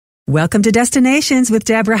Welcome to Destinations with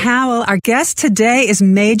Deborah Howell. Our guest today is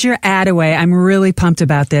Major Attaway. I'm really pumped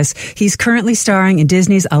about this. He's currently starring in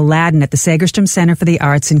Disney's Aladdin at the Segerstrom Center for the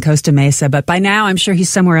Arts in Costa Mesa, but by now I'm sure he's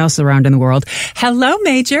somewhere else around in the world. Hello,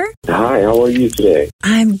 Major. Hi, how are you today?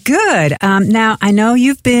 I'm good. Now, I know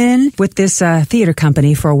you've been with this theater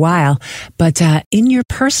company for a while, but in your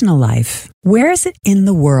personal life, where is it in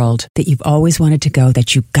the world that you've always wanted to go,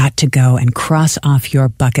 that you got to go and cross off your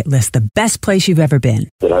bucket list, the best place you've ever been?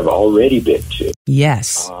 That I've already been to?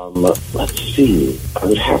 Yes. Let's see. I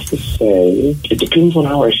would have to say, it depends on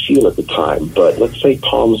how I feel at the time, but let's say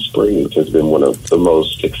Palm Springs has been one of the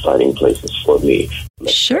most exciting places for me.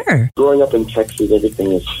 Sure. Growing up in Texas,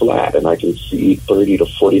 everything is flat, and I can see 30 to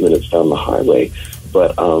 40 minutes down the highway.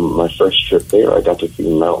 But my first trip there, I got to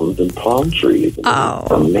see mountains and palm trees. Oh.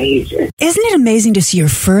 Amazing. Isn't it amazing to see your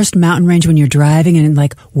first mountain range when you're driving and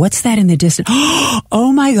like, what's that in the distance?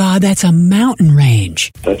 Oh my God, that's a mountain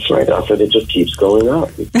range. That's right. I said it just keeps going up.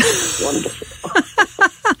 It's wonderful.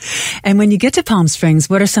 And when you get to Palm Springs,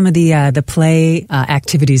 what are some of the play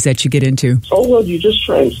activities that you get into? Oh, well, you just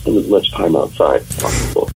try and spend as much time outside as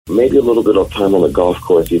possible. Maybe a little bit of time on the golf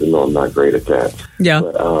course, even though I'm not great at that. Yeah.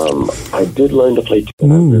 But I did learn to play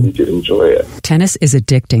tennis. I really did enjoy it. Tennis is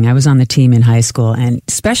addicting. I was on the team in high school, and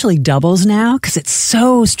especially doubles now, because it's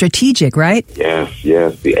so strategic, right? Yes.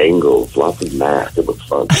 The angles, lots of math. It was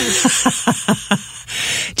fun.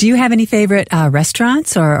 Do you have any favorite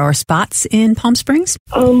restaurants or spots in Palm Springs?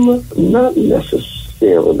 Not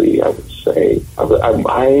necessarily, I would say.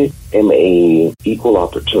 I am a equal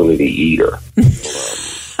opportunity eater.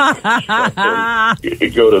 You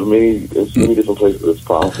go to as many different places as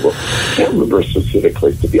possible. I can't remember a specific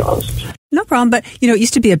place, to be honest. No problem. But, it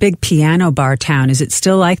used to be a big piano bar town. Is it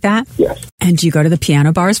still like that? Yes. And do you go to the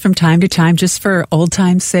piano bars from time to time just for old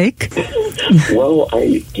time's sake? Well,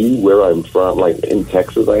 I do where I'm from. Like in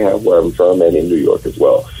Texas, I have where I'm from, and in New York as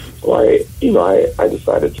well. So I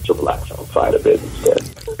decided to relax outside a bit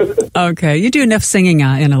instead. Okay. You do enough singing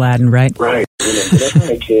in Aladdin, right? Right.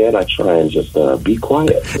 Whenever I can, I try and just be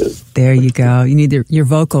quiet. There you go. You need your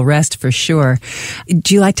vocal rest for sure.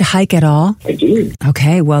 Do you like to hike at all? I do.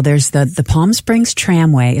 Okay, well, there's the Palm Springs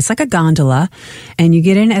Tramway. It's like a gondola, and you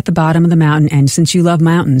get in at the bottom of the mountain, and since you love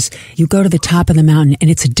mountains, you go to the top of the mountain,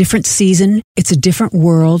 and it's a different season. It's a different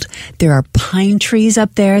world. There are pine trees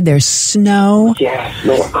up there. There's snow. Yes.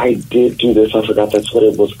 No, I did do this. I forgot that's what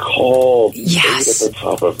it was called. Yes. At the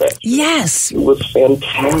top of it. Yes. It was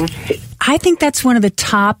fantastic. I think that's one of the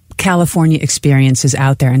top California experiences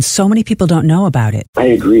out there, and so many people don't know about it. I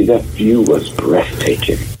agree. That view was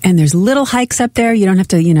breathtaking. And there's little hikes up there. You don't have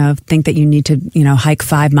to, think that you need to, hike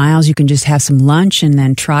 5 miles. You can just have some lunch and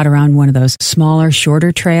then trot around one of those smaller,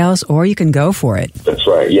 shorter trails, or you can go for it. That's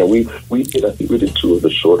right. Yeah, we did. I think we did 2 of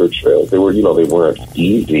the shorter trails. They were, they weren't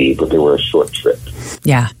easy, but they were a short trip.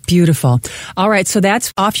 Yeah, beautiful. All right, so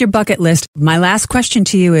that's off your bucket list. My last question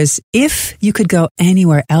to you is, if you could go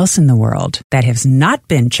anywhere else in the world that has not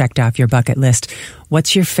been checked off your bucket list,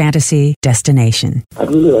 what's your fantasy destination? I'd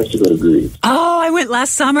really like to go to Greece. Oh, I went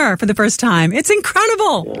last summer for the first time. It's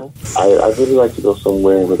incredible. Yeah. I'd really like to go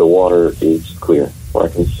somewhere where the water is clear, where I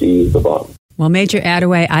can see the bottom. Well, Major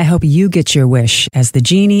Attaway, I hope you get your wish as the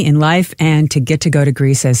genie in life and to get to go to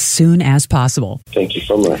Greece as soon as possible. Thank you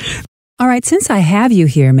so much. All right, since I have you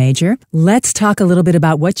here, Major, let's talk a little bit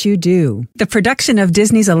about what you do. The production of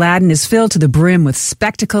Disney's Aladdin is filled to the brim with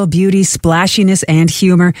spectacle, beauty, splashiness, and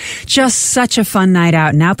humor. Just such a fun night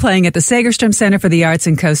out, now playing at the Segerstrom Center for the Arts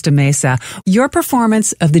in Costa Mesa. Your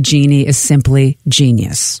performance of the genie is simply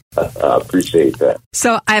genius. I appreciate that.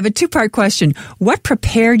 So I have a 2-part question. What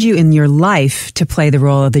prepared you in your life to play the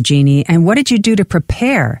role of the genie, and what did you do to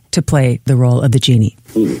prepare to play the role of the genie?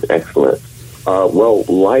 Excellent. Well,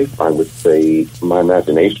 life, I would say, my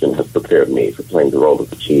imagination has prepared me for playing the role of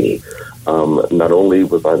the genie. Not only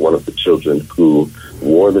was I one of the children who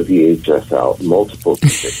wore the VHS out, multiple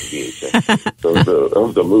VHS, so that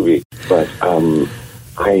was the movie, but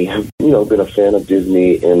I have, been a fan of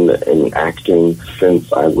Disney and acting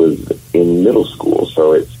since I was in middle school,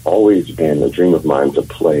 so it's always been a dream of mine to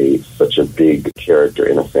play such a big character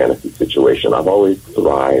in a fantasy situation. I've always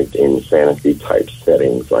thrived in fantasy-type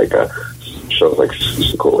settings, like shows like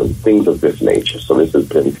Seussical and things of this nature. So this has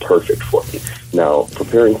been perfect for me. Now,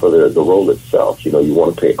 preparing for the role itself, you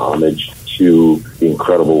want to pay homage to the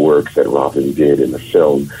incredible work that Robin did in the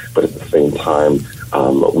film, but at the same time,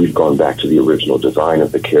 we've gone back to the original design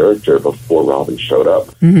of the character before Robin showed up.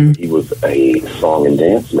 Mm-hmm. He was a song and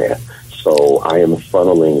dance man. So I am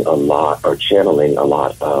channeling a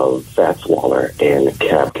lot of Fats Waller and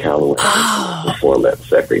Cab Calloway. Oh.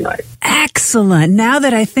 performance every night. Excellent. Now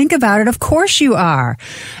that I think about it, of course you are.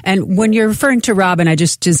 And when you're referring to Robin, I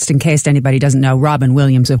just in case anybody doesn't know, Robin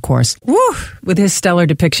Williams, of course, with his stellar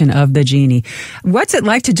depiction of the genie. What's it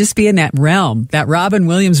like to just be in that realm, that Robin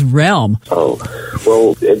Williams realm? Oh,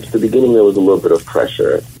 well, at the beginning there was a little bit of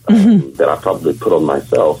pressure that I probably put on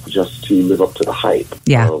myself just to live up to the hype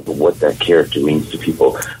of what that character means to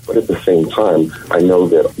people. But at the same time, I know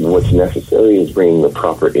that what's necessary is bringing the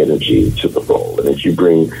proper energy to the role. And if you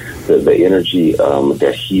bring the energy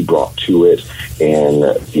that he brought to it and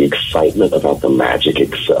the excitement about the magic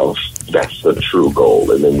itself, that's the true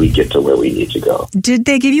goal. And then we get to where we need to go. Did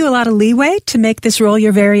they give you a lot of leeway to make this role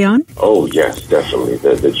your very own? Oh, yes, definitely.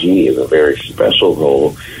 The genie is a very special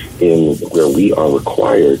role in where we are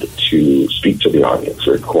required to speak to the audience,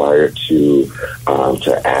 we're required to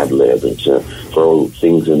ad-lib and to throw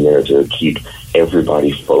things in there to keep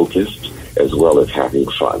everybody focused as well as having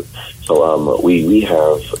fun. So we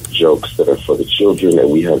have jokes that are for the children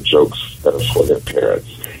and we have jokes that are for their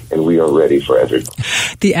parents. And we are ready for everyone.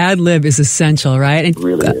 The ad-lib is essential, right? And, it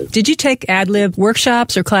really is. Did you take ad-lib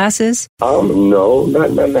workshops or classes? No,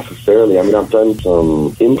 not necessarily. I mean, I've done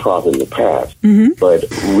some improv in the past, but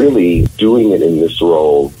really doing it in this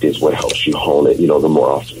role is what helps you hone it, the more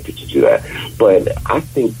often you get to do that. But I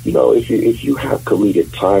think, if you have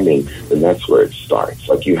comedic timing, then that's where it starts.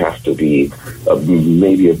 Like you have to be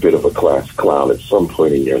maybe a bit of a class clown at some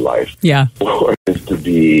point in your life. Yeah. Or it's to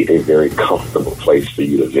be a very comfortable place for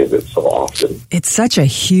you to visit so often. It's such a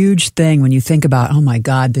huge thing when you think about, oh my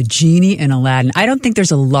God, the genie in Aladdin. I don't think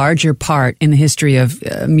there's a larger part in the history of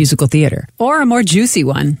musical theater, or a more juicy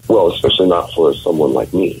one. Well, especially not for someone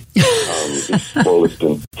like me. This role has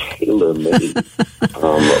been tailor-made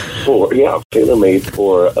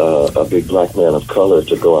for a big black man of color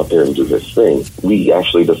to go out there and do this thing. We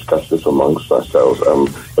actually discussed this amongst ourselves.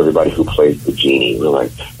 Everybody who plays the genie,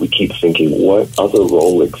 we keep thinking, what other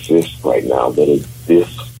role exists right now that is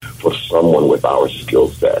this for someone with our skill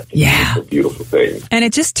set? Yeah. It's a beautiful thing. And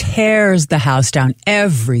it just tears the house down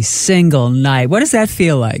every single night. What does that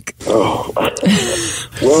feel like? Oh,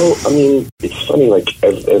 well, I mean, it's funny,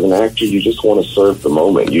 as an actor, you just want to serve the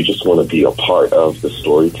moment. You just want to be a part of the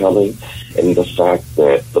storytelling. And the fact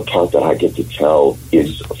that the part that I get to tell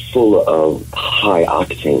is full of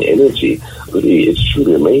high-octane energy, really, it's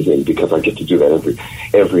truly amazing because I get to do that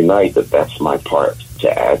every night, that's my part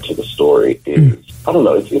to add to the story. I don't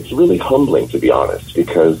know, it's really humbling, to be honest,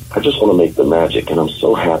 because I just want to make the magic, and I'm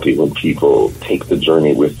so happy when people take the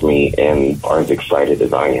journey with me and are as excited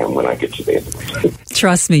as I am when I get to the end.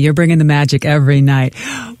 Trust me, you're bringing the magic every night.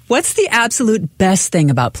 What's the absolute best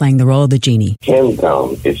thing about playing the role of the genie? Hands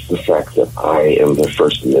down, it's the fact that I am the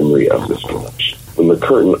first memory of this production. When the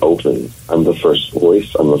curtain opens, I'm the first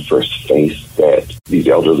voice, I'm the first face that these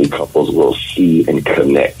elderly couples will see and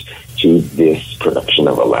connect to this production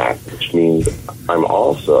of Aladdin, which means I'm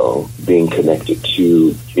also being connected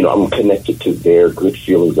to, I'm connected to their good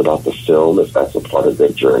feelings about the film, if that's a part of their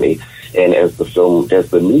journey. And as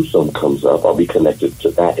the new film comes up, I'll be connected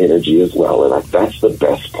to that energy as well. And that's the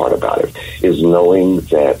best part about it, is knowing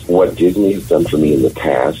that what Disney has done for me in the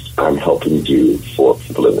past, I'm helping do for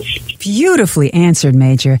people in the future. Beautifully answered,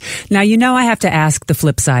 Major. Now, I have to ask the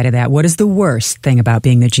flip side of that. What is the worst thing about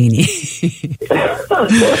being the genie?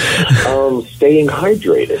 Staying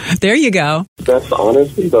hydrated. There you go. That's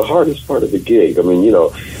honestly the hardest part of the gig. I mean,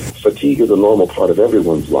 fatigue is a normal part of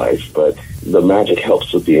everyone's life, but the magic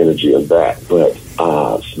helps with the energy of that. But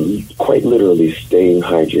quite literally staying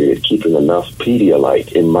hydrated, keeping enough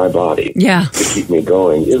Pedialyte in my body to keep me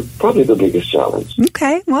going is probably the biggest challenge.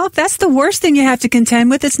 Okay, well, if that's the worst thing you have to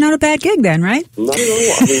contend with, it's not a bad gig then, right? Not at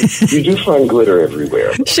all. I mean, you do find glitter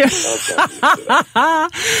everywhere. Sure.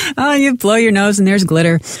 Oh, you blow your nose and there's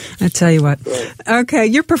glitter. I tell you what. Right. Okay,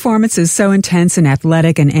 your performance is so intense and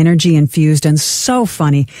athletic and energy infused and so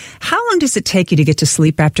funny. How long does it take you to get to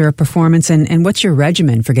sleep after a performance, and what's your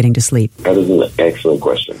regimen for getting to sleep? That is an excellent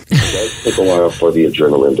question. It does take a while for the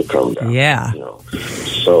adrenaline to come down. Yeah.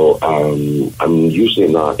 So I'm usually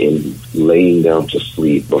not laying down to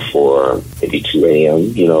sleep before maybe 2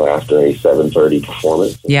 a.m., after a 7:30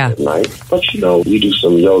 performance at night. But, we do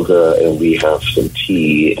some yoga and we have some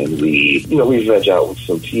tea and we veg out with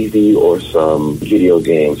some TV or some video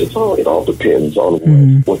games. It all depends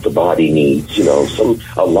on what the body needs.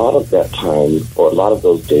 A lot of that time or a lot of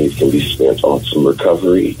those days can be spent on some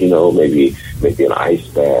recovery, maybe an ice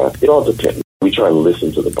bath. It all depends. We try and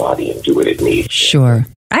listen to the body and do what it needs. Sure.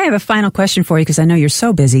 I have a final question for you because I know you're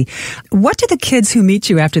so busy. What do the kids who meet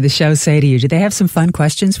you after the show say to you? Do they have some fun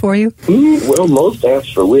questions for you? Well, most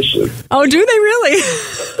ask for wishes. Oh, do they really?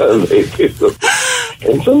 They do.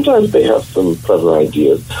 And sometimes they have some clever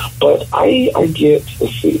ideas. But I get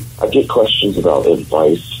questions about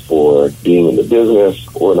advice for being in the business,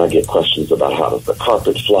 or and I get questions about how does the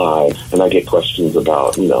carpet fly, and I get questions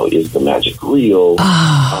about, is the magic real?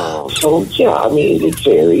 So, yeah, I mean, it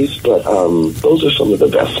varies, but those are some of the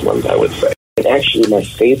best ones, I would say. And actually, my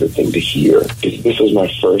favorite thing to hear is this is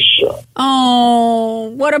my first show. Oh,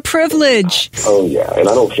 what a privilege. Oh, yeah, and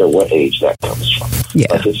I don't care what age that comes from. Yeah.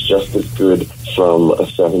 Like, it's just as good from a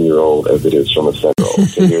 7-year-old as it is from a 7-year-old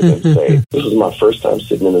to hear them say, this is my first time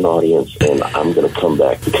sitting in an audience, and I'm going to come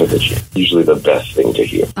back because it's usually the best thing to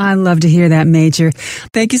hear. I love to hear that, Major.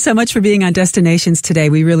 Thank you so much for being on Destinations today.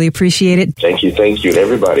 We really appreciate it. Thank you.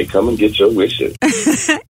 Everybody, come and get your wishes.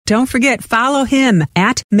 Don't forget, follow him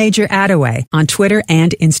at Major Attaway on Twitter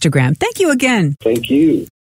and Instagram. Thank you again. Thank you.